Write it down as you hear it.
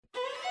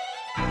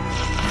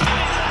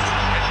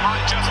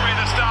just be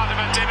the start of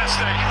a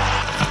dynasty.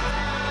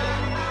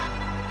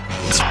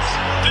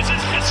 This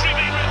is history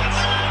being written.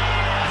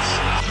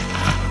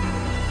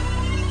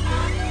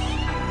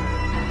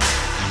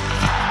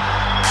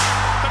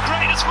 The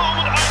greatest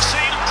moment I've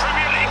seen in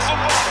Premier League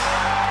football.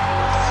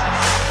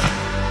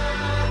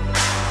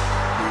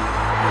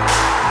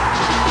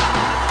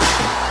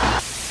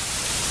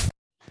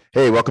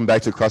 Hey, welcome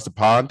back to Across the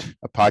Pond,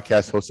 a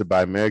podcast hosted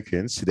by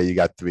Americans. Today you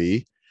got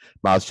three: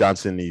 Miles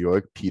Johnson in New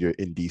York, Peter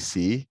in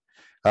DC.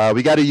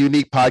 We got a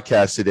unique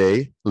podcast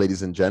today,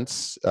 ladies and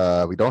gents.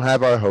 We don't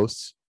have our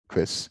host,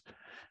 Chris.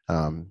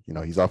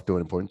 He's off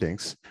doing important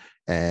things,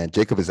 and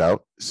Jacob is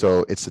out.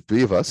 So it's the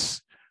three of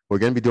us. We're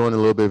going to be doing a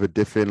little bit of a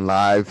different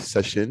live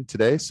session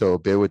today. So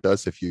bear with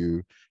us if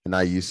you are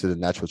not used to the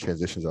natural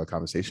transitions of our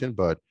conversation,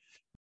 but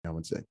I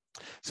would say.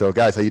 So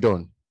guys, how you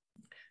doing?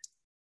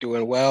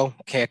 Doing well,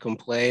 can't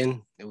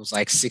complain. It was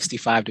like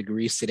 65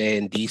 degrees today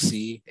in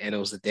DC, and it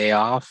was a day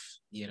off,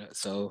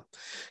 so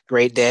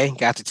great day.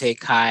 Got to take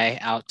Kai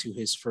out to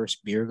his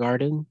first beer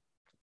garden.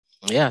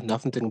 Yeah,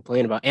 nothing to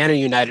complain about. And a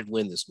United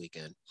win this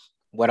weekend.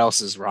 What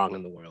else is wrong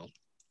in the world?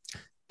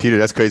 Peter,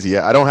 that's crazy.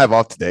 Yeah, I don't have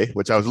off today,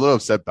 which I was a little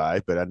upset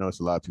by, but I know it's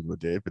a lot of people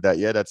did. But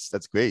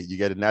that's great. You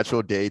get a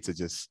natural day to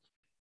just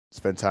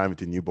spend time with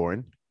the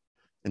newborn,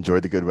 enjoy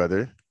the good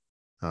weather.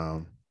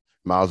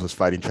 Miles was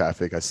fighting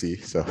traffic, I see,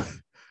 so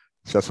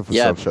stressful for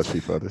some,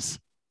 stressful for others.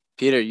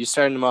 Peter, you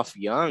started him off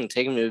young,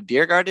 taking him to a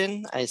beer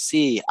garden. I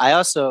see. I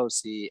also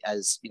see,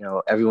 as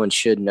everyone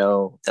should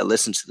know that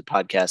listens to the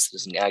podcast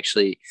doesn't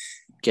actually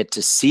get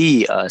to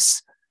see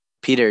us.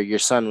 Peter, your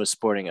son was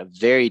sporting a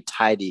very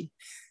tidy,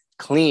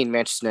 clean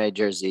Manchester United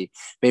jersey.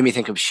 Made me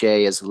think of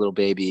Shea as a little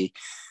baby,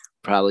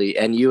 probably,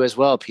 and you as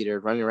well, Peter,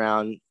 running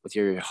around with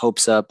your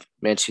hopes up.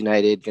 Manchester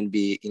United going to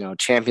be,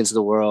 champions of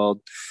the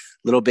world.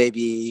 Little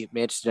baby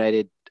Manchester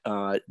United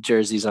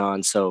jerseys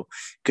on. So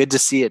good to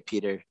see it,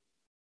 Peter.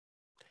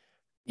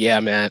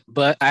 Yeah, man.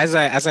 But as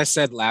I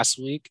said last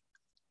week,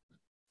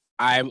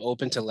 I'm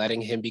open to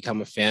letting him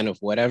become a fan of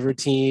whatever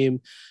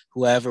team,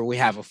 whoever. We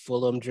have a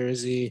Fulham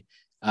jersey,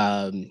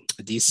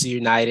 DC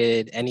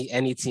United,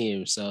 any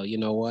team. So you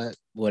know what,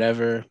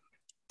 whatever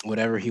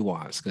he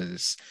wants,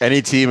 because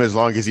any team, as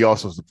long as he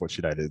also supports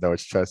United. Is that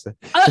what you're trying to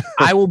say?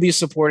 I will be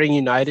supporting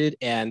United,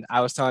 and I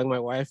was telling my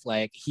wife,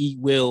 like,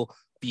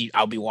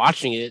 I'll be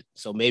watching it,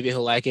 so maybe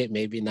he'll like it,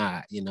 maybe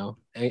not,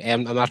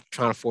 and I'm not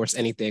trying to force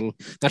anything,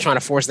 not trying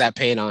to force that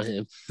pain on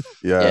him.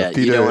 Yeah,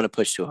 Peter, you don't want to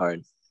push too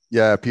hard.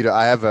 Yeah, Peter,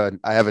 I have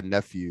a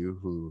nephew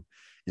who,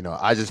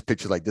 I just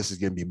picture like this is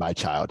going to be my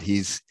child.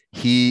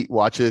 He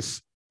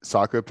watches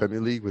soccer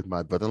Premier League with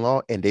my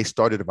brother-in-law, and they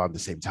started around the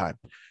same time.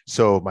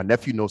 So my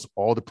nephew knows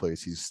all the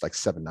players. He's like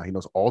 7 now. He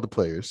knows all the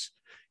players.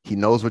 He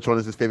knows which one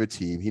is his favorite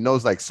team. He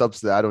knows like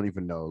subs that I don't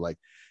even know. Like,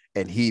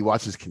 and he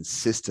watches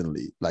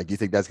consistently. Like, you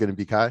think that's going to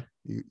be Kai?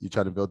 You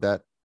trying to build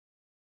that?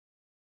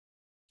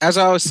 As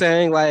I was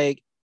saying,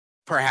 like,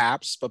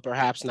 perhaps, but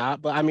perhaps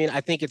not. But I mean,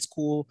 I think it's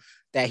cool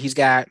that he's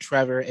got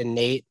Trevor and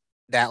Nate,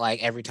 that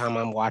like every time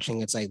I'm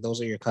watching, it's like, those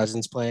are your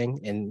cousins playing,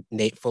 and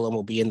Nate Fulham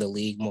will be in the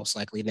league most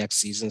likely next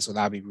season. So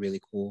that'll be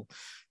really cool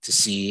to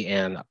see.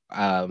 And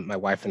my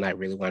wife and I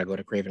really want to go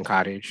to Craven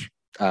Cottage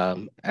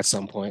at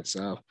some point.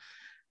 So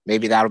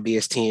maybe that'll be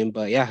his team,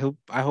 but yeah,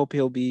 I hope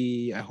he'll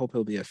be a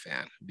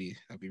fan.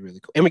 That'd be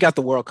really cool. And we got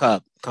the World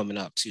Cup coming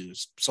up too.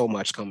 So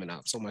much coming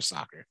up, so much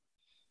soccer.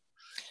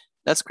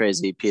 That's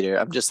crazy, Peter.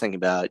 I'm just thinking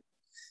about,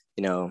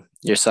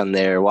 your son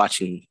there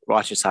watching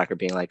soccer,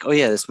 being like, oh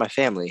yeah, this is my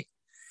family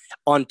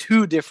on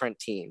 2 different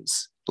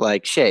teams.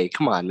 Like, Shea,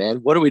 come on, man,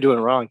 what are we doing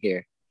wrong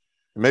here?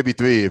 Maybe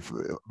 3. If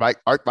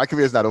my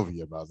career is not over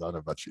yet, Miles. I don't know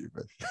about you,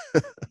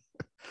 but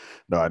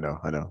no, I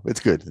know. It's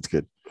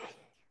good.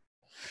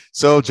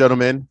 So,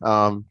 gentlemen,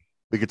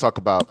 we could talk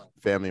about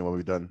family and what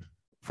we've done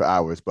for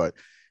hours, but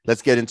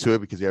let's get into it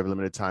because we have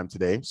limited time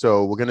today.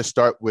 So we're going to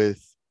start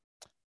with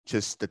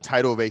just the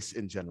title race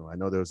in general. I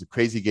know there was a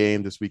crazy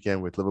game this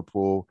weekend with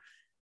Liverpool,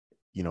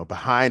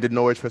 behind the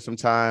Norwich for some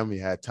time. We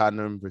had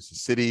Tottenham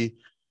versus City.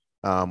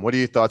 What are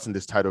your thoughts on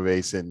this title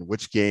race, and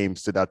which game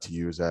stood out to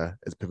you as a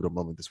pivotal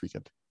moment this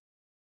weekend?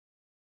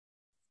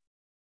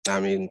 I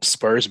mean,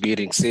 Spurs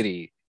beating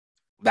City.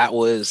 That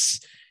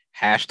was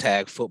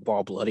hashtag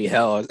football bloody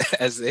hell,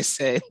 as they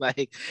say.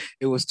 Like,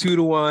 it was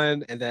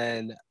 2-1, and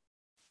then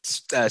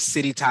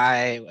City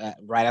tie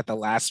right at the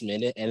last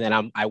minute, and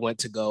then I went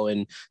to go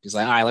and just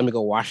like, all right, let me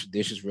go wash the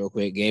dishes real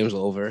quick. Game's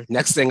over.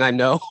 Next thing I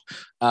know,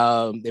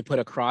 they put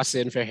a cross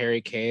in for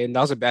Harry Kane.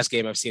 That was the best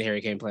game I've seen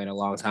Harry Kane play in a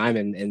long time,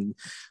 and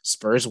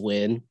Spurs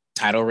win.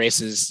 Title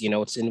races,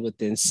 it's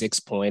within 6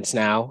 points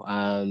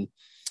now.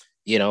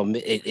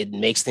 It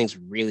makes things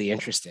really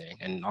interesting,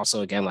 and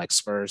also again, like,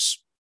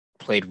 Spurs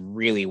played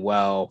really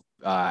well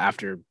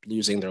after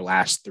losing their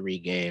last 3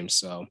 games.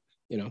 So,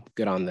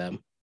 good on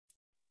them.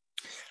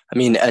 I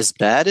mean, as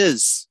bad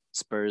as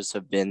Spurs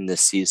have been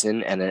this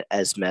season and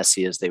as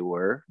messy as they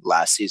were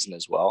last season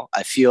as well,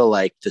 I feel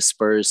like the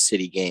Spurs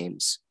City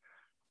games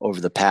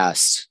over the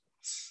past,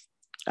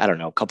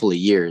 couple of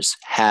years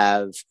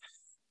have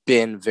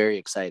been very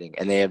exciting,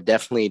 and they have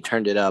definitely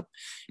turned it up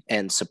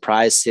and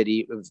surprise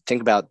City.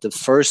 Think about the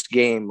first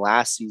game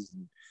last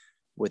season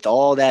with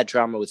all that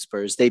drama with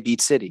Spurs. They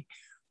beat City.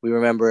 We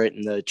remember it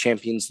in the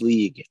Champions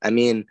League. I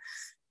mean,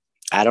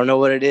 I don't know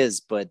what it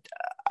is, but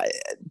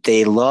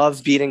they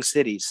love beating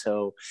City.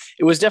 So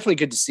it was definitely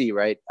good to see,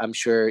 right? I'm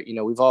sure,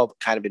 we've all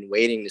kind of been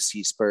waiting to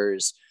see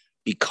Spurs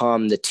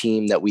become the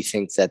team that we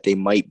think that they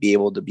might be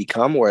able to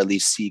become, or at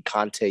least see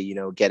Conte,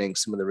 getting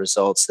some of the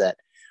results that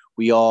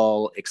we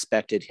all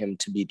expected him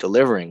to be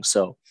delivering.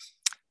 So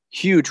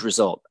huge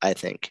result, I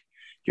think.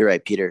 You're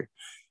right, Peter.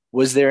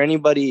 Was there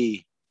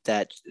anybody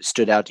that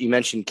stood out? You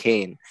mentioned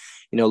Kane.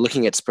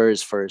 Looking at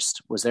Spurs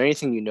first, was there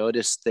anything you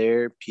noticed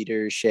there,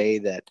 Peter, Shay,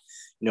 that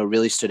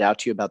really stood out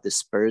to you about this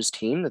Spurs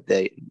team, that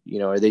they,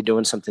 are they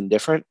doing something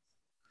different?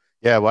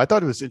 Yeah, well, I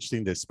thought it was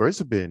interesting that Spurs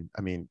have been,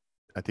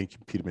 I think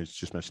Peter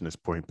just mentioned this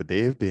point, but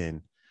they have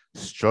been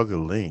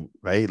struggling,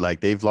 right? Like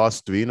they've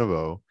lost 3 in a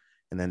row,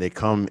 and then they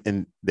come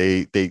and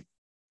they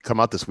come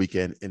out this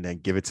weekend and then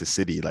give it to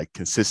City, like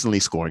consistently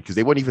scoring,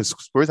 because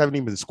Spurs haven't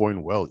even been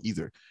scoring well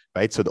either,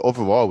 right? So the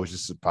overall was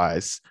just a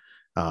surprise.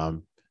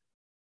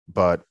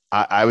 But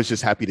I was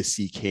just happy to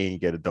see Kane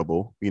get a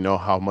double. You know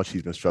how much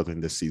he's been struggling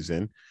this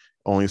season,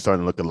 only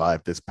starting to look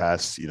alive this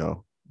past,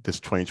 this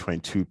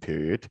 2022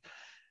 period.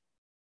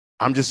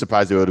 I'm just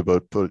surprised they were able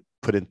to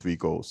put in 3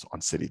 goals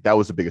on City. That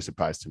was the biggest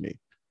surprise to me.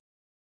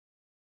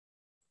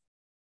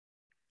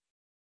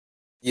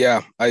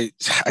 Yeah, I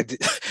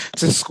did,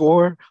 to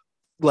score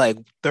like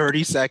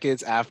 30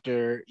 seconds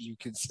after you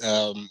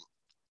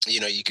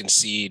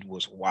concede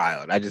was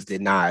wild. I just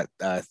did not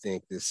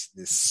think this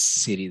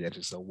City that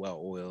is a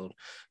well-oiled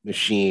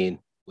machine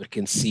would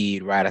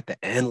concede right at the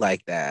end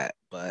like that.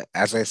 But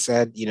as I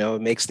said,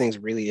 it makes things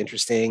really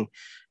interesting.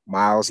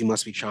 Miles, he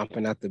must be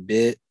chomping at the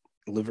bit.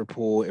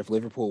 If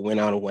Liverpool win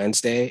on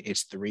Wednesday,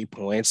 it's 3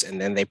 points,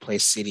 and then they play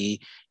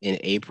City in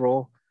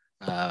April.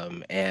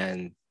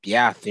 And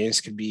yeah,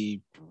 things could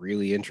be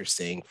really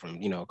interesting.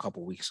 From a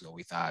couple weeks ago,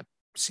 we thought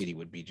City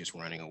would be just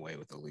running away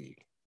with the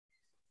league.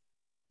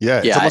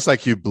 Yeah, it's almost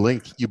like you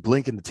blink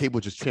and the table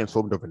just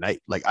transformed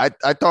overnight. Like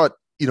I thought,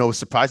 it was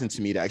surprising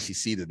to me to actually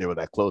see that they were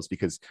that close,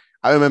 because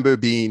I remember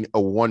being a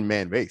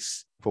one-man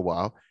race for a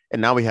while, and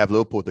now we have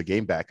Liverpool the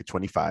game back at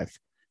 25.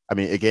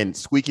 Again,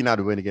 squeaking out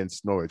a win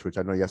against Norwich, which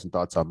I know you have some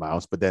thoughts on,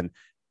 Miles, but then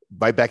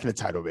right back in the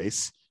title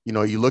race.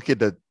 You look at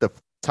the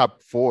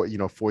top 4,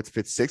 4th,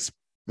 5th, 6th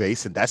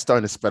race, and that's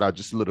starting to spread out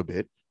just a little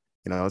bit.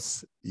 You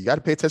got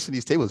to pay attention to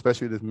these tables,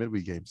 especially with the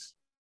midweek games.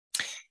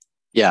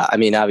 Yeah,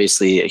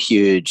 obviously a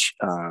huge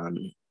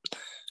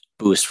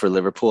boost for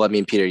Liverpool.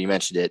 Peter, you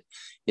mentioned it.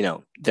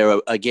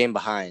 They're a game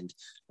behind,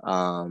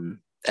 and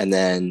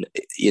then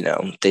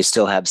they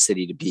still have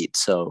City to beat.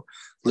 So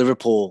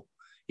Liverpool,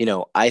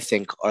 I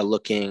think are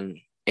looking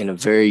in a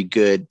very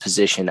good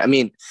position.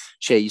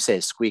 Shay, you say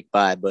squeak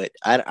by, but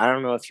I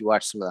don't know if you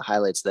watched some of the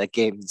highlights of that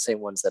game, the same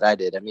ones that I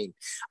did.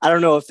 I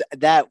don't know if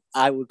that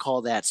I would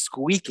call that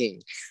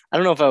squeaking. I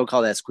don't know if I would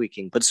call that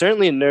squeaking, but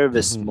certainly a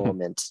nervous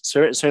moment.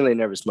 Certainly a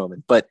nervous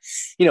moment. But,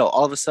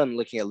 all of a sudden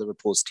looking at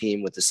Liverpool's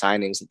team with the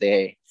signings that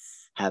they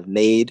have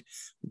made,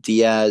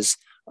 Diaz,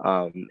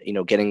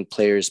 getting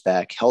players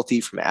back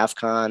healthy from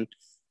AFCON.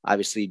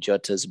 Obviously,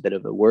 Jota is a bit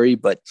of a worry,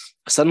 but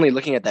suddenly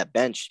looking at that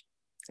bench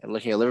and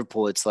looking at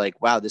Liverpool, it's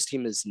like, wow, this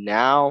team is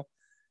now,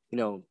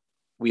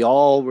 we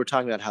all were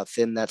talking about how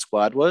thin that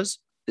squad was.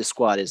 This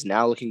squad is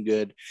now looking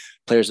good.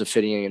 Players are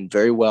fitting in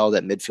very well.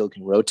 That midfield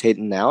can rotate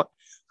in and out.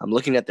 I'm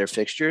looking at their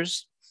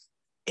fixtures,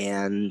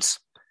 and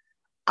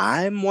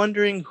I'm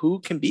wondering who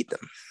can beat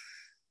them.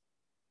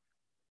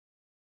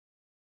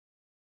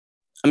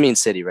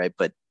 City, right?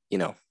 But,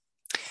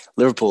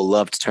 Liverpool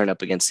love to turn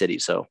up against City,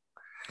 so.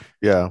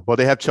 Yeah, well,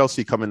 they have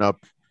Chelsea coming up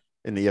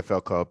in the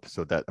EFL Cup,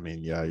 so that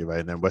yeah, you're right.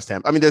 And then West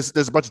Ham. There's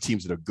a bunch of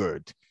teams that are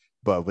good,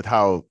 but with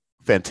how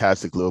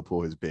fantastic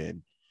Liverpool has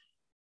been,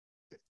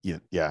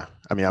 yeah.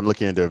 I'm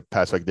looking at their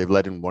past, like they've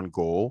let in 1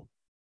 goal,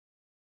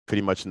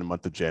 pretty much in the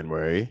month of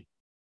January.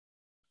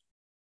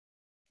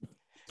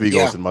 3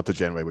 goals in the month of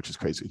January, which is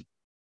crazy.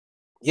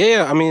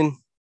 Yeah.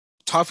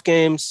 Tough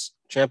games,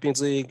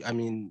 Champions League.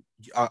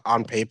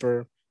 On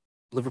paper,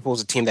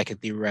 Liverpool's a team that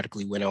could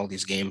theoretically win all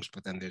these games,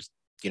 but then there's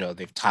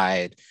they've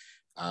tied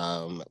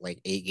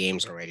like 8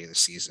 games already this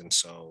season,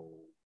 so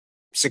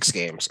 6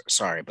 games.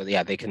 Sorry, but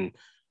yeah, they can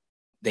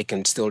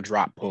still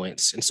drop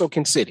points, and so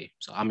can City.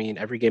 So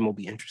every game will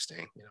be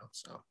interesting,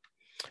 So,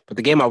 but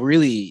the game I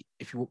really,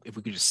 if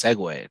we could just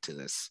segue to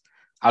this,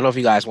 I don't know if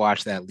you guys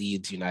watched that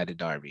Leeds United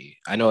derby.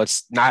 I know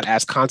it's not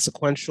as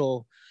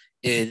consequential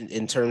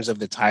in terms of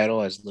the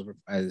title as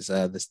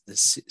the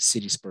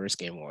City Spurs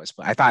game was,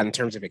 but I thought in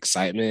terms of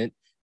excitement,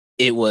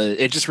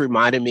 it just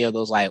reminded me of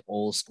those like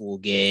old school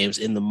games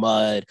in the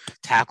mud,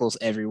 tackles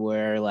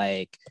everywhere,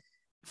 like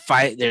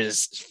fight.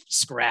 There's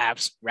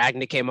scraps.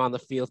 Ragnick came on the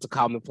field to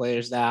calm the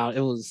players down. It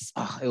was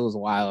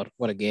wild.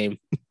 What a game.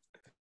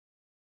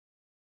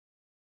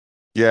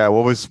 Yeah.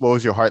 What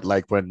was your heart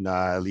like when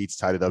Leeds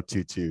tied it up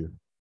 2-2?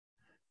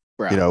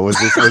 Bro. Was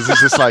this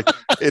just like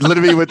it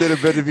literally within a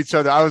bit of each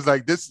other? I was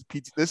like, this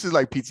is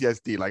like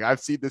PTSD. Like I've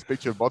seen this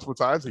picture multiple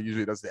times, and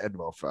usually it doesn't end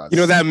well for us. You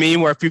know that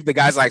meme where the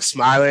guy's like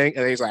smiling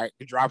and he's like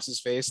he drops his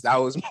face. That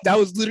was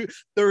literally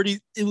 30.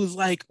 It was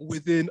like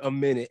within a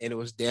minute, and it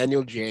was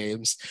Daniel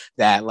James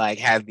that like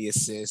had the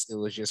assist. It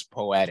was just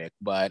poetic.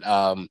 But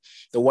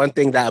the one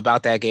thing that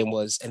about that game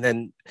was, and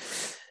then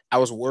I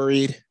was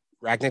worried.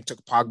 Ragnick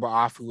took Pogba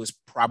off, who was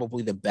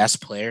probably the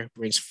best player,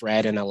 brings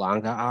Fred and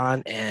Alanga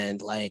on, and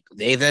like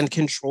they then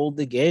controlled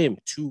the game.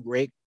 Two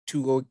great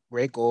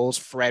goals.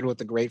 Fred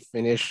with a great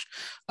finish.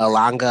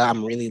 Alanga,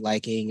 I'm really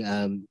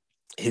liking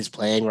his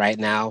playing right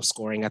now,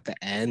 scoring at the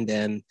end,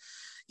 and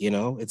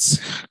it's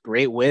a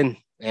great win.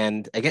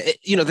 And again,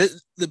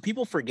 the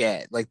people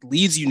forget like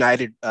Leeds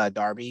United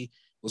derby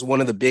was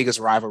one of the biggest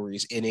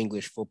rivalries in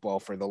English football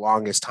for the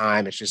longest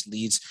time. It's just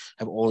Leeds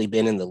have only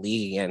been in the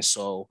league again,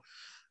 so.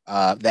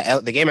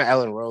 The game at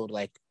Ellen Road,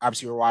 like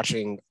obviously we're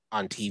watching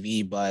on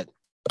TV, but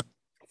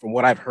from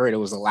what I've heard, it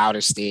was the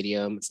loudest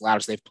stadium. It's the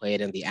loudest they've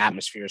played, and the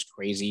atmosphere is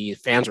crazy.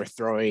 Fans were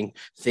throwing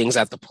things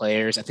at the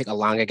players. I think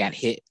Alanga got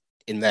hit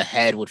in the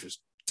head, which was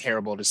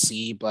terrible to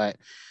see, but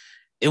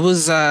it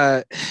was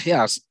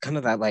it's kind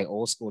of that like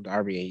old school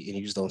derby, and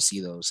you just don't see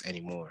those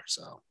anymore.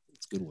 So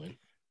it's a good win.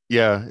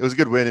 Yeah, it was a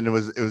good win, and it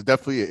was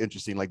definitely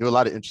interesting. Like there were a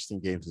lot of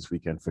interesting games this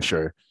weekend for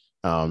sure.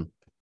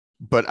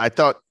 But I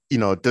thought,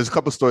 there's a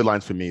couple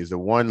storylines for me. Is the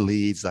one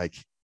Leeds, like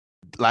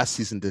last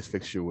season, this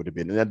fixture would have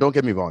been, and don't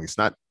get me wrong, it's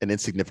not an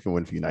insignificant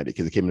win for United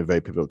because it came in a very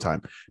pivotal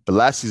time. But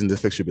last season,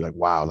 this fixture would be like,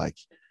 wow, like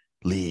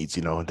Leeds,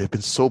 they've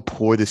been so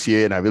poor this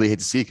year, and I really hate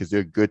to see it because they're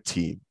a good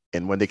team.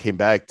 And when they came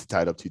back to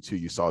tie it up 2-2,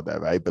 you saw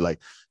that, right? But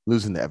like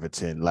losing to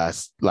Everton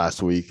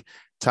last week,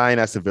 tying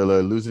Aston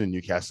Villa, losing to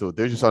Newcastle,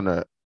 they're just on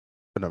a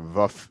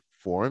rough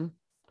form,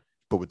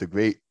 but with a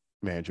great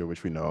manager,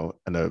 which we know,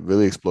 and a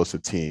really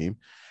explosive team.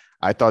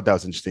 I thought that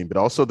was interesting, but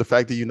also the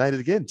fact that United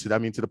again, to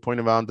the point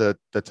around the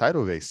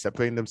title race,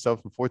 separating themselves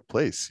from fourth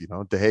place. De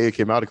Gea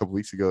came out a couple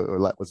weeks ago,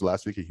 or was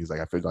last week, and he was like,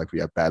 I feel like we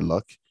have bad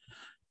luck.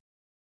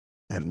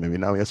 And maybe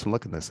now we have some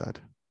luck on this side.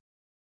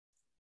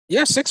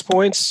 Yeah, 6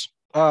 points.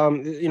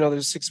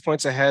 There's 6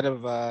 points ahead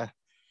of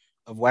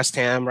West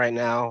Ham right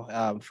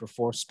now for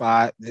fourth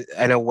spot.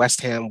 I know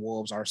West Ham,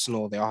 Wolves,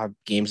 Arsenal, they all have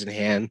games in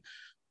hand,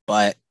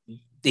 but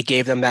it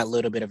gave them that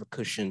little bit of a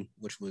cushion,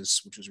 which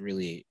was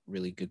really,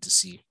 really good to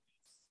see.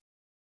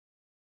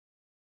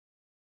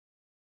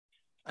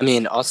 I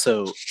mean,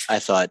 also, I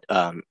thought,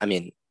 on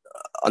the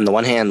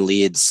one hand,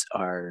 Leeds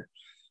are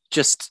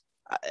just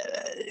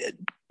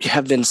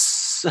have been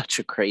such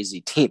a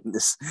crazy team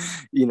this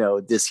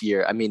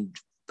year. I mean,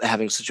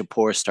 having such a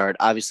poor start.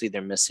 Obviously,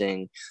 they're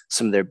missing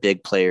some of their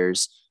big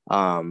players,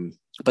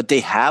 but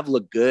they have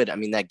looked good. I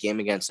mean, that game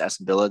against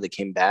Aston Villa, they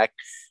came back,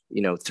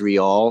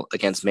 3-3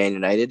 against Man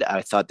United.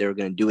 I thought they were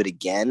going to do it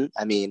again.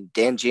 I mean,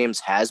 Dan James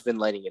has been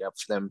lighting it up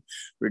for them.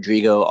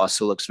 Rodrigo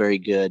also looks very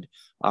good.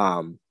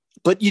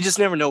 But you just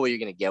never know what you're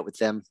going to get with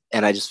them.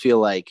 And I just feel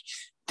like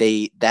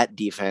that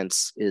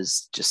defense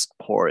is just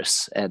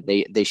porous and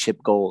they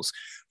ship goals.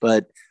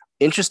 But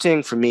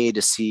interesting for me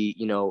to see,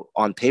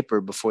 on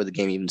paper before the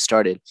game even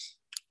started,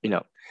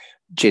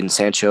 Jadon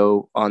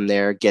Sancho on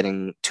there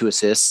getting 2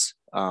 assists.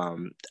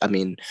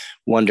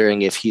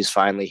 Wondering if he's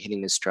finally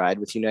hitting his stride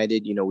with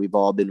United. We've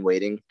all been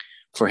waiting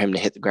for him to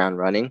hit the ground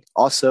running.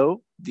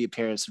 Also, the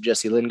appearance of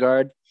Jesse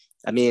Lingard.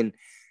 I mean,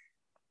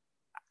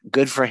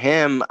 good for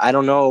him. I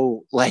don't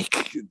know,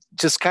 like,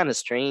 just kind of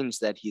strange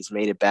that he's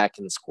made it back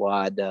in the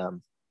squad.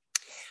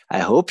 I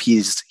hope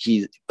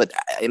but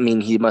I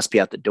mean, he must be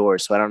out the door.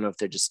 So I don't know if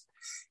they're just,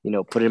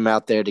 putting him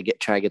out there to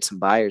try to get some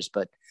buyers,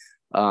 but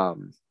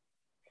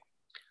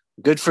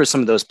good for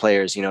some of those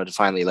players, to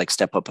finally like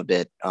step up a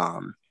bit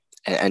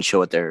and show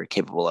what they're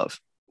capable of.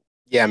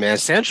 Yeah, man.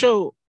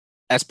 Sancho,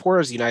 as poor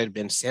as United have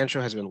been, Sancho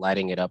has been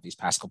lighting it up these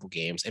past couple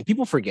games, and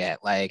people forget,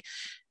 like,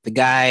 the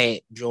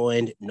guy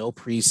joined no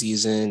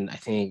preseason. I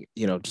think,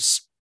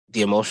 just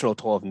the emotional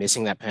toll of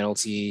missing that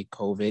penalty,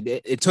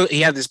 COVID.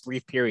 He had this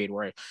brief period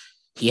where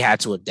he had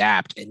to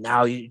adapt. And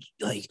now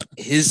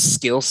his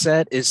skill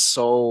set is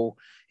so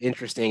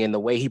interesting. And the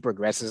way he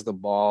progresses the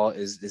ball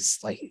is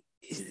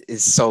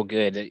so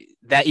good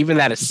that even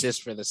that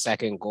assist for the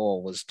second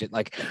goal was just,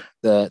 like,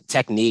 the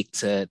technique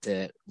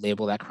to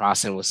label that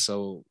crossing was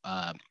so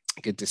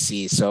good to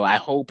see. So I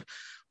hope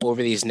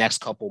over these next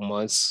couple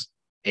months,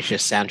 it's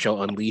just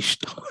Sancho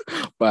unleashed,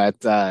 but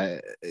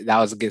that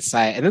was a good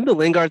sight. And then the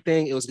Lingard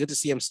thing, it was good to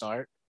see him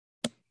start.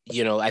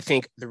 I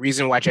think the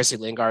reason why Jesse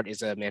Lingard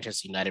is a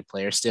Manchester United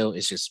player still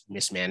is just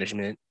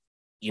mismanagement.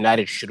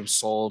 United should have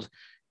sold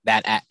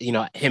that,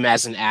 him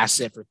as an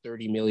asset for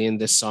 30 million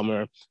this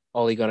summer.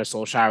 Ole Gunnar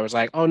Solskjaer was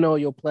like, "Oh no,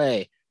 you'll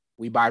play."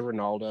 We buy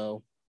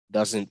Ronaldo,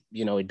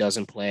 he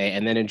doesn't play,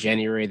 and then in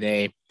January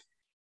they.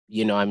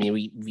 We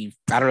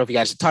I don't know if you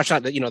guys touched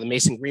on that, the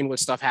Mason Greenwood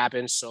stuff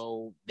happened,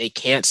 so they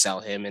can't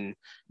sell him, and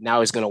now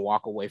he's going to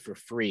walk away for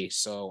free.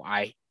 So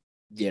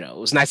it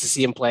was nice to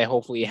see him play.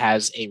 Hopefully he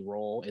has a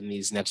role in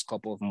these next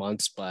couple of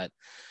months, but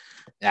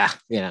yeah.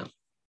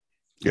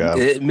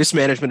 Yeah.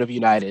 Mismanagement of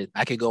United.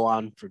 I could go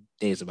on for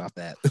days about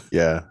that.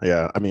 Yeah.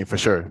 I mean, for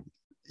sure.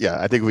 Yeah,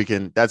 I think we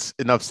can. That's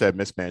enough said.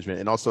 Mismanagement,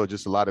 and also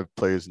just a lot of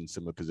players in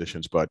similar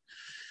positions. But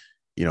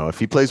if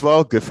he plays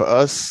well, good for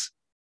us.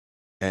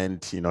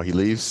 And he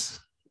leaves,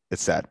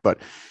 it's sad.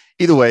 But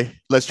either way,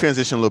 let's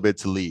transition a little bit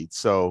to Leeds.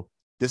 So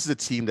this is a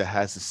team that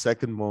has the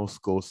second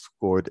most goals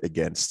scored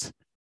against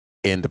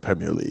in the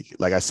Premier League.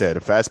 Like I said, a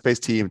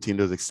fast-paced team that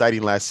was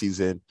exciting last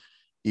season.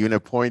 Even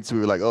at points we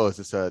were like, oh, is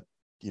this a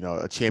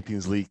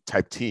Champions League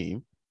type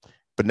team?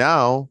 But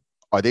now,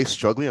 are they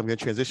struggling? I'm going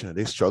to transition. Are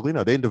they struggling?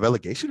 Are they in the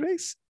relegation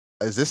race?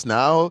 Is this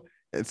now,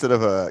 instead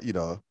of a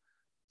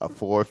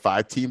 4 or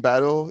 5 team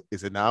battle,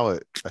 is it now a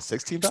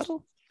 6-team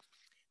battle?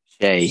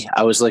 Jay,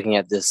 I was looking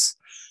at this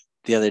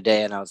the other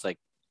day and I was like,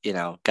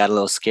 got a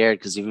little scared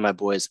because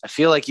I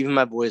feel like even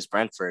my boys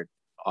Brentford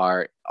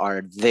are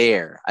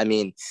there. I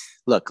mean,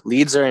 look,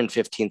 Leeds are in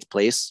 15th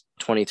place,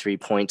 23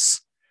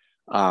 points.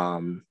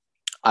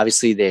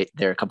 Obviously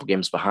they're a couple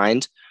games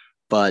behind,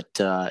 but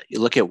you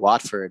look at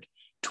Watford,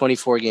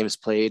 24 games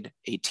played,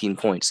 18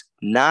 points,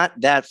 not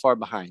that far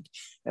behind.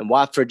 And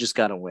Watford just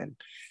got to win.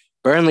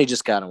 Burnley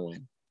just got to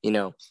win.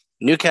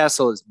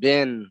 Newcastle has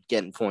been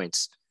getting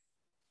points.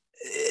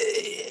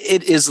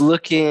 It is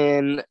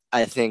looking,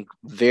 I think,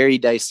 very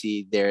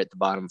dicey there at the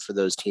bottom for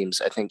those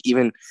teams. I think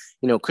even,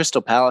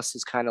 Crystal Palace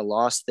has kind of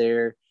lost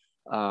their,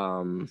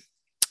 mojo.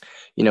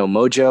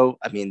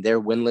 I mean,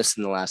 they're winless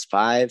in the last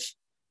 5.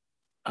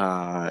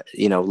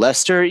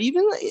 Leicester,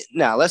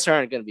 Leicester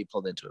aren't going to be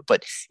pulled into it.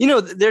 But,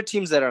 they're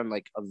teams that are on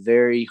like a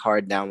very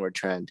hard downward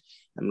trend.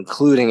 I'm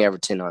including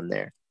Everton on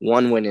there.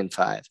 1 win in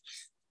 5.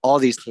 All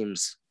these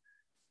teams,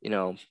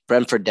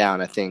 Brentford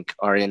down, I think,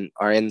 are in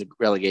the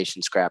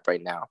relegation scrap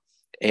right now.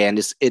 And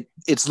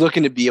it's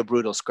looking to be a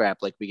brutal scrap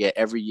like we get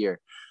every year.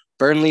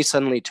 Burnley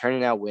suddenly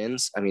turning out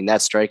wins. I mean,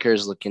 that striker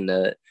is looking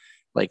to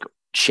like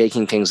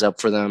shaking things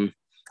up for them.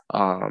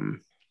 I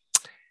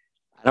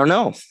don't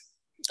know.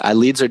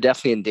 Leeds are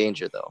definitely in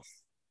danger, though.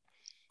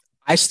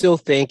 I still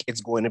think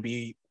it's going to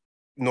be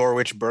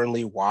Norwich,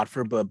 Burnley,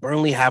 Watford, but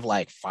Burnley have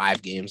like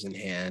 5 games in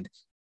hand.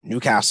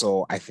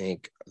 Newcastle, I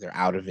think they're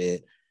out of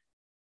it.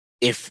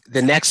 If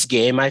the next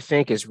game, I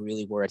think, is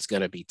really where it's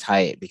going to be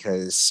tight,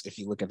 because if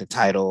you look at the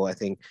title, I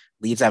think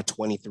Leeds have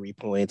 23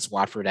 points,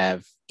 Watford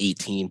have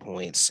 18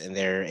 points, and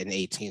they're in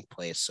 18th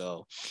place.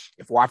 So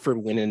if Watford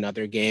win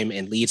another game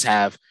and Leeds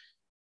have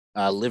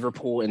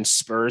Liverpool and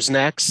Spurs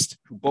next,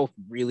 who both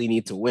really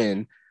need to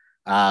win,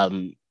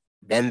 then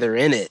they're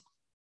in it.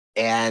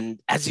 And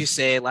as you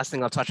say, last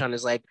thing I'll touch on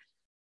is like,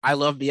 I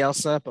love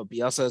Bielsa, but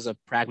Bielsa is a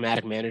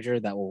pragmatic manager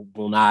that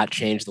will not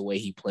change the way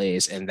he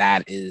plays. And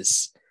that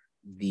is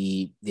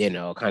the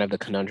kind of the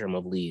conundrum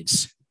of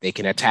Leeds. They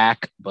can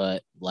attack,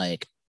 but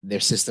like their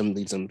system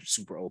leaves them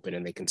super open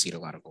and they concede a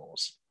lot of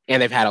goals.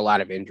 And they've had a lot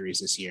of injuries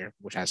this year,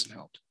 which hasn't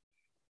helped.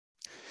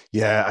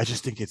 Yeah, I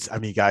just think it's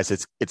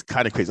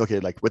kind of crazy. Okay,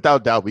 like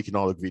without doubt, we can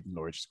all agree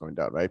Norwich is going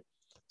down, right?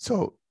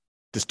 So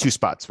there's 2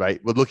 spots, right?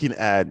 We're looking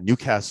at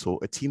Newcastle,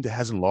 a team that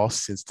hasn't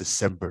lost since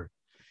December.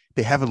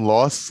 They haven't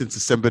lost since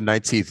December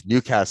 19th.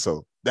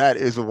 Newcastle, that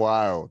is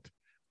wild.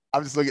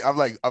 I'm just looking. I'm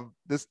like,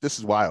 this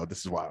is wild.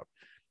 This is wild.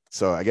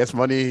 So I guess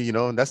money,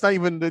 and that's not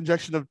even the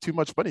injection of too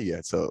much money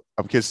yet. So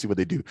I'm curious to see what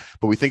they do.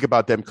 But we think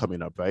about them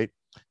coming up, right?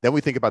 Then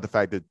we think about the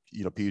fact that,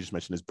 Peter just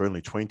mentioned is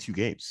Burnley, 22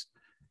 games.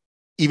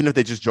 Even if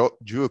they just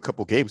drew a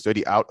couple games, they're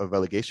already out of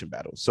relegation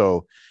battle.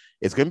 So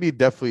it's going to be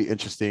definitely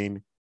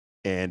interesting.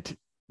 And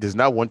there's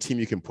not one team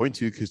you can point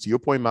to, because to your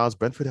point, Miles,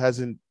 Brentford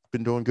hasn't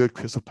been doing good.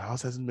 Crystal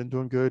Palace hasn't been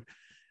doing good.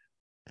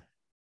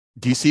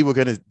 Do you think we're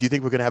going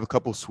to have a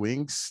couple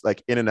swings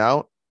like in and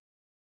out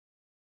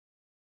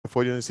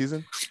before the end of the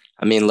season?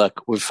 I mean,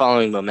 look, we're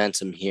following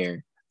momentum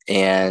here,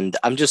 and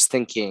I'm just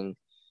thinking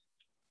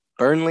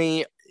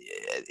Burnley,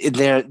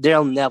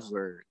 they'll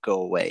never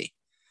go away.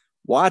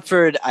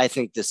 Watford, I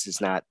think this is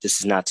not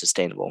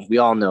sustainable. We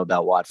all know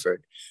about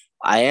Watford.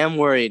 I am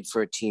worried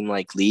for a team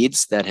like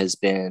Leeds that has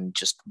been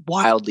just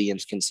wildly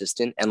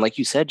inconsistent. And like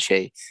you said,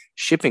 Shay,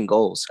 shipping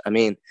goals. I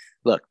mean,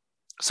 look,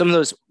 some of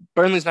those,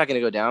 Burnley's not going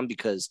to go down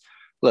because,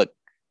 look,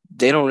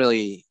 they don't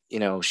really,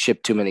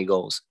 ship too many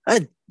goals.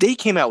 They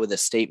came out with a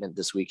statement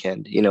this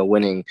weekend,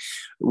 winning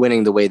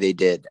the way they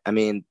did. I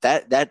mean,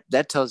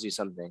 that tells you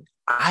something.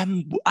 I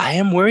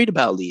am worried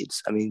about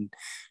Leeds. I mean,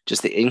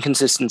 just the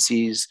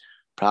inconsistencies,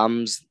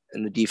 problems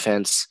in the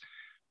defense.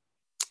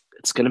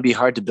 It's going to be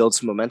hard to build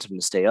some momentum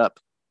to stay up.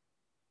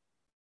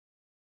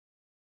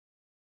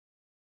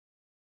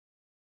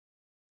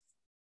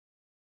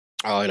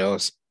 All I know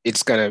is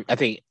I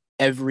think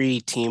every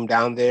team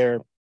down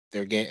there,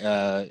 their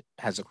game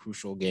has a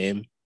crucial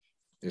game.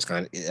 There's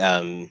kind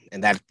of,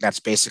 and that's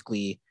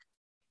basically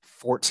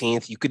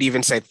 14th. You could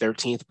even say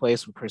 13th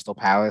place with Crystal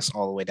Palace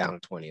all the way down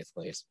to 20th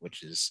place,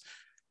 which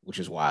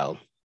is wild.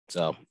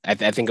 So I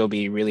think it'll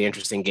be really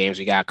interesting games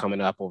we got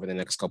coming up over the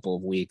next couple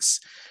of weeks.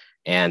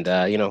 And,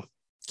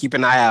 keep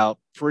an eye out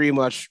pretty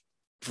much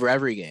for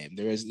every game.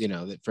 There is,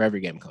 for every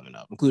game coming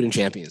up, including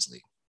Champions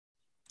League.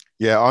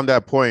 Yeah, on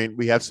that point,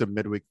 we have some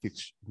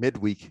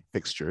midweek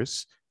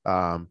fixtures.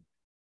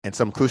 and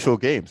some crucial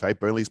games, right?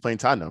 Burnley's playing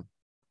Tottenham.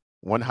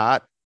 One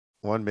hot,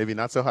 one maybe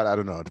not so hot. I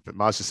don't know.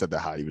 Miles just said that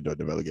hot, even though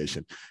the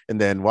relegation. And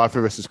then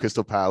Watford versus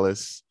Crystal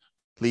Palace,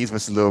 Leeds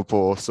versus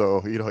Liverpool.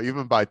 So,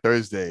 even by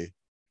Thursday,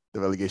 the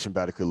relegation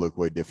battle could look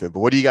way different. But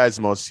what do you guys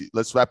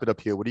let's wrap it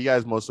up here. What are you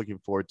guys most looking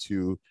forward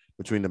to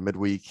between the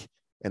midweek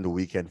and the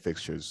weekend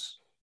fixtures?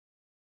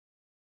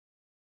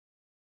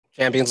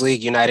 Champions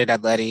League, United,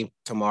 Atleti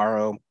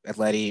tomorrow.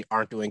 Atleti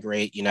aren't doing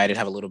great. United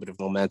have a little bit of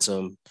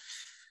momentum.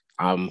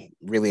 I'm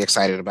really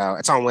excited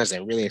it's on Wednesday.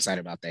 I'm really excited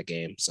about that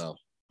game. So,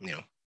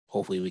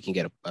 hopefully we can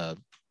get a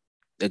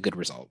good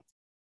result.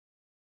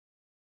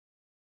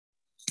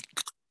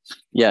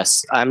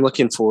 Yes, I'm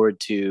looking forward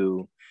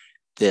to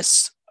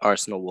this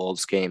Arsenal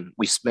Wolves game.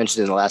 We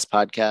mentioned in the last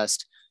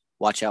podcast,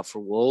 watch out for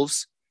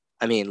Wolves.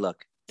 I mean,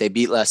 look, they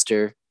beat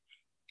Leicester.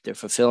 They're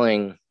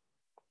fulfilling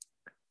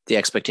the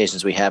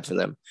expectations we have for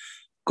them.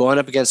 Going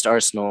up against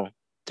Arsenal,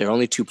 they're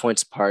only 2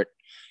 points apart.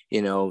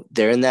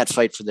 They're in that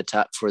fight for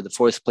the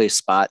fourth place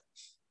spot.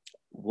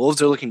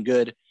 Wolves are looking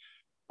good.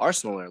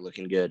 Arsenal are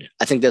looking good.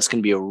 I think that's going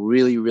to be a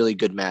really, really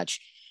good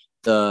match.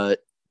 The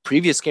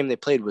previous game they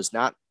played was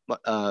not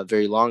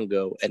very long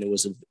ago, and it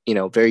was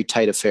a very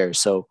tight affair.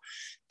 So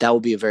that will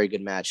be a very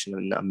good match,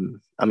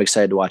 and I'm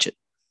excited to watch it.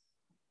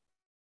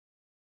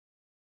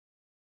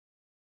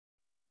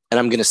 And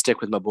I'm going to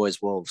stick with my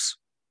boys, Wolves.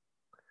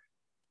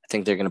 I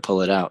think they're going to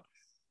pull it out.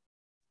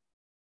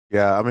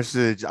 Yeah, I'm just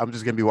going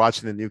to be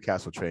watching the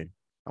Newcastle train.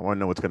 I want to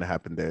know what's going to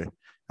happen there.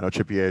 I know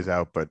Trippier is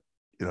out, but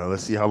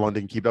let's see how long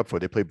they can keep up for.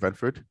 They play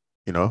Brentford,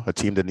 a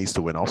team that needs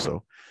to win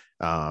also.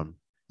 So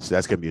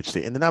that's going to be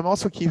interesting. And then I'm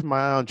also keeping my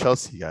eye on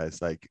Chelsea,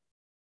 guys. Like,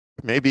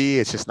 maybe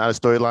it's just not a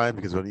storyline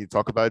because we don't need to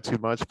talk about it too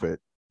much, but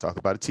talk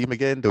about a team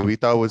again that we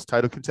thought was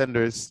title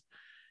contenders.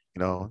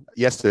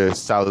 Yes, they're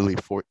solidly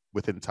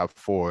within the top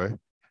four.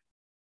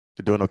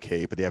 They're doing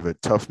okay, but they have a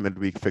tough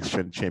midweek fixture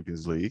in the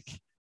Champions League,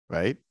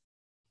 right?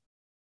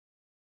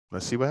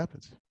 Let's see what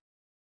happens.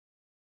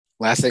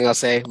 Last thing I'll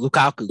say,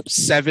 Lukaku,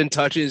 7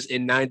 touches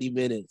in 90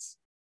 minutes.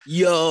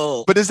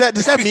 Yo. But does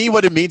that mean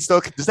what it means, though?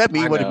 Does that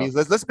mean what it means?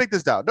 Let's break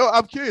this down. No,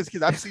 I'm curious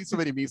because I've seen so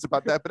many memes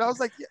about that, but I was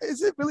like,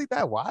 is it really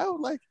that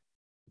wild? Like,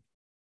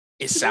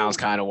 it sounds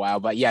kind of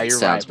wild, but yeah, you're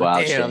sounds right.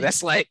 Wild, damn,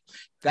 that's like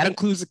that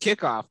includes the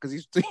kickoff because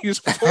he's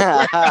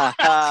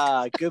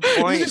good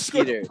point,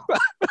 Peter.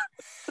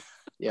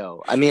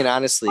 Yo, I mean,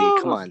 honestly,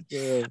 come on.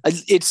 Yeah.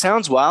 It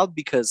sounds wild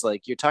because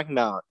like you're talking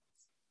about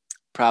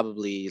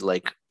probably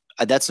like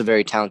that's a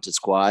very talented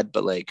squad,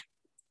 but like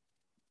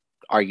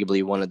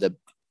arguably one of the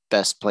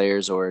best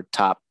players or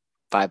top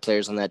 5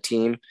 players on that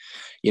team,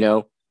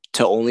 to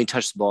only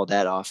touch the ball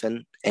that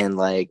often and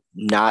like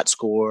not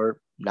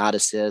score, not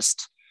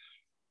assist.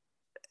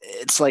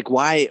 It's like,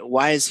 why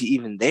is he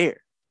even there?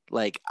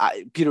 Like,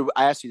 Peter,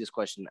 I asked you this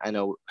question. I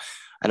know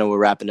we're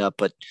wrapping up,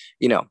 but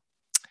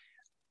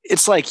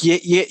it's like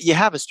you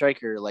have a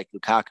striker like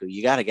Lukaku.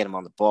 You got to get him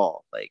on the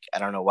ball. Like, I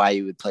don't know why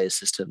you would play a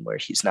system where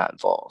he's not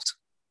involved.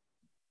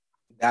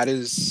 That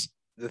is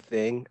the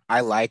thing.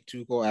 I like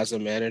Tuchel as a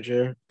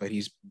manager, but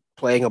he's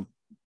playing a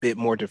bit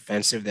more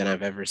defensive than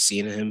I've ever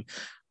seen him.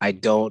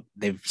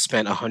 They've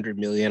spent $100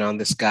 million on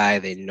this guy.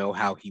 They know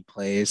how he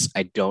plays.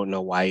 I don't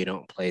know why you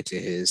don't play to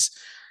his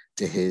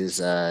needs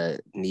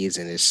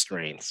and his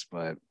strengths,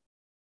 but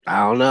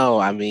I don't know.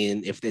 I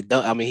mean, if they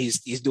don't,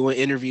 he's doing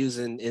interviews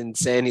and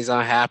saying he's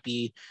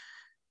unhappy.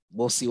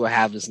 We'll see what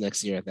happens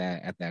next year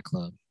at that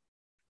club.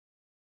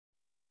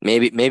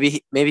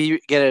 Maybe you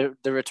get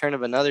the return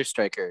of another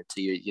striker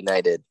to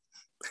United.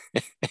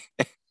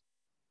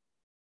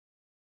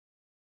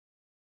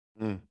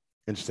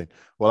 Interesting.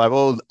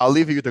 Well, I'll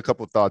leave you with a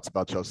couple of thoughts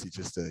about Chelsea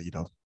just to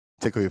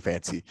tickle your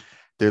fancy.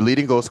 Their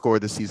leading goal scorer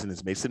this season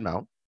is Mason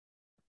Mount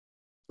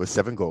with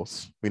 7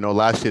 goals. We know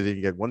last year they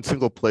didn't get one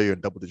single player in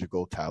double-digit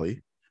goal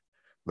tally,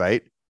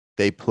 right?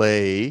 They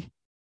play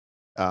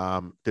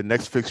the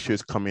next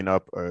fixtures coming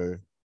up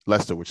are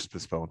Leicester, which is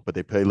postponed, but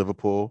they play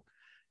Liverpool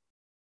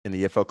in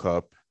the EFL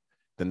Cup,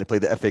 then they play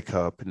the FA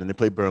Cup, and then they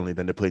play Burnley,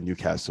 then they play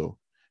Newcastle,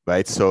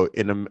 right? So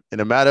in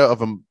a matter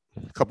of a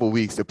couple of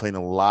weeks, they're playing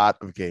a lot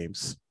of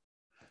games.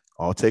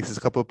 All it takes is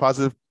a couple of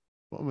positive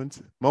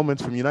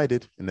moments from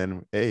United, and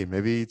then, hey,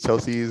 maybe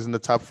Chelsea is in the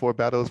top 4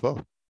 battle as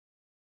well.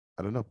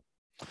 I don't know.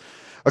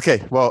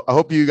 Okay, well, I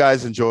hope you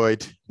guys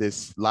enjoyed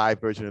this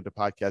live version of the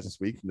podcast this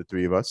week from the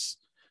 3 of us.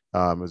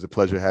 It was a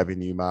pleasure having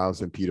you,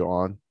 Miles and Peter,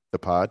 on the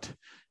pod.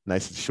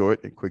 Nice and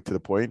short and quick to the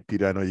point.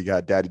 Peter, I know you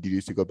got daddy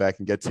duties to go back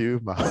and get to.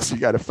 Miles, you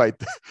got to fight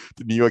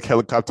the New York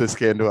helicopter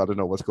scandal. I don't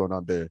know what's going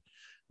on there,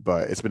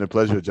 but it's been a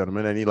pleasure,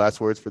 gentlemen. Any last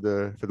words for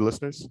the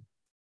listeners?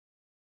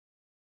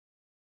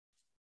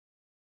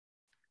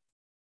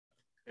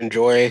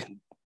 Enjoy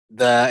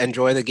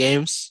the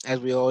games as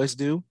we always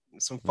do.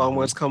 Some fun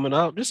ones coming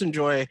up. Just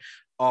enjoy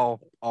all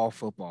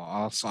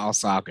football, all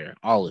soccer,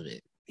 all of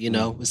it.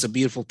 It's a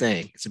beautiful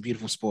thing. It's a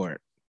beautiful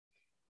sport.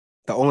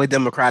 The only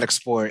democratic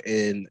sport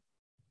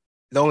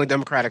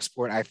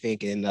I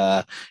think in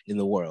the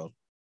world.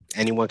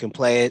 Anyone can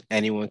play it.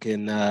 Anyone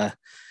can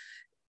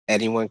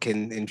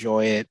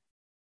enjoy it,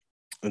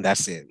 and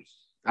that's it.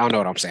 I don't know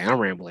what I'm saying. I'm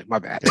rambling. My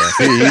bad. Yeah.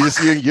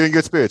 You're in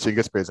good spirits. You're in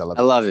good spirits. I love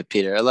I love it,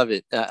 Peter. I love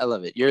it. I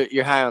love it.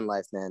 You're high on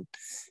life, man,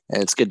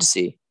 and it's good to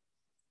see.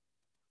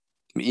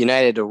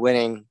 United are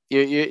winning.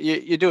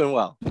 You're doing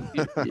well.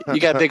 You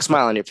got a big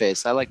smile on your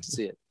face. I like to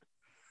see it.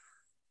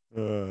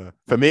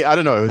 For me, I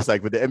don't know. It was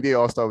like with the NBA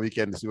All-Star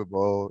Weekend, the Super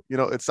Bowl.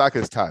 It's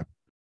soccer's time.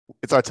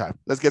 It's our time.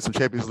 Let's get some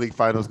Champions League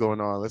finals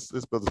going on. Let's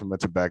build some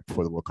momentum back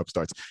before the World Cup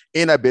starts.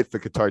 And I bid for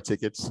Qatar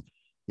tickets.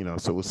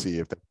 So we'll see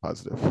if that's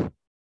positive.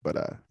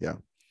 But yeah,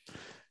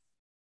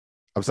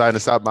 I'm signing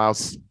this out,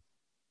 Miles.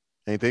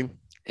 Anything?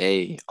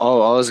 Hey,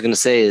 all I was gonna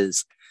say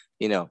is,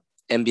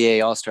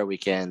 NBA All-Star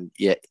Weekend.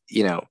 Yeah,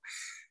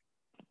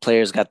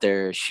 players got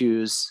their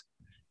shoes.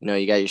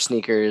 You got your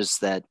sneakers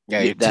that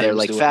are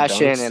like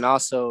fashion and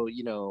also,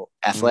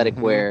 athletic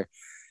wear.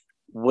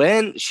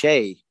 When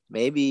Shay,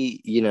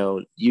 maybe,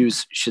 you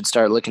should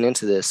start looking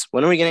into this.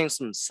 When are we getting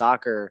some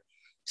soccer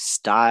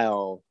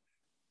style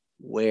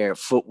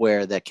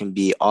footwear that can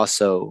be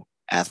also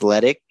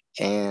athletic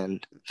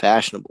and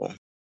fashionable?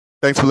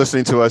 Thanks for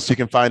listening to us. You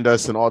can find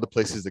us in all the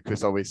places that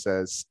Chris always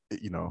says,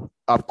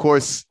 of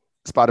course,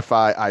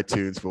 Spotify,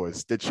 iTunes, for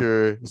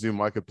Stitcher, Zoom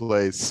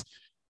Marketplace.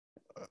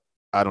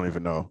 I don't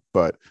even know,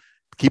 but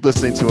keep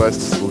listening to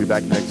us. We'll be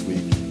back next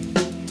week.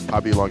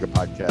 Probably a longer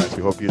podcast.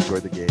 We hope you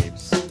enjoyed the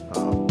games.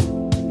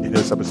 Hit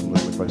us up with some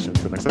listener questions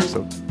for the next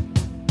episode.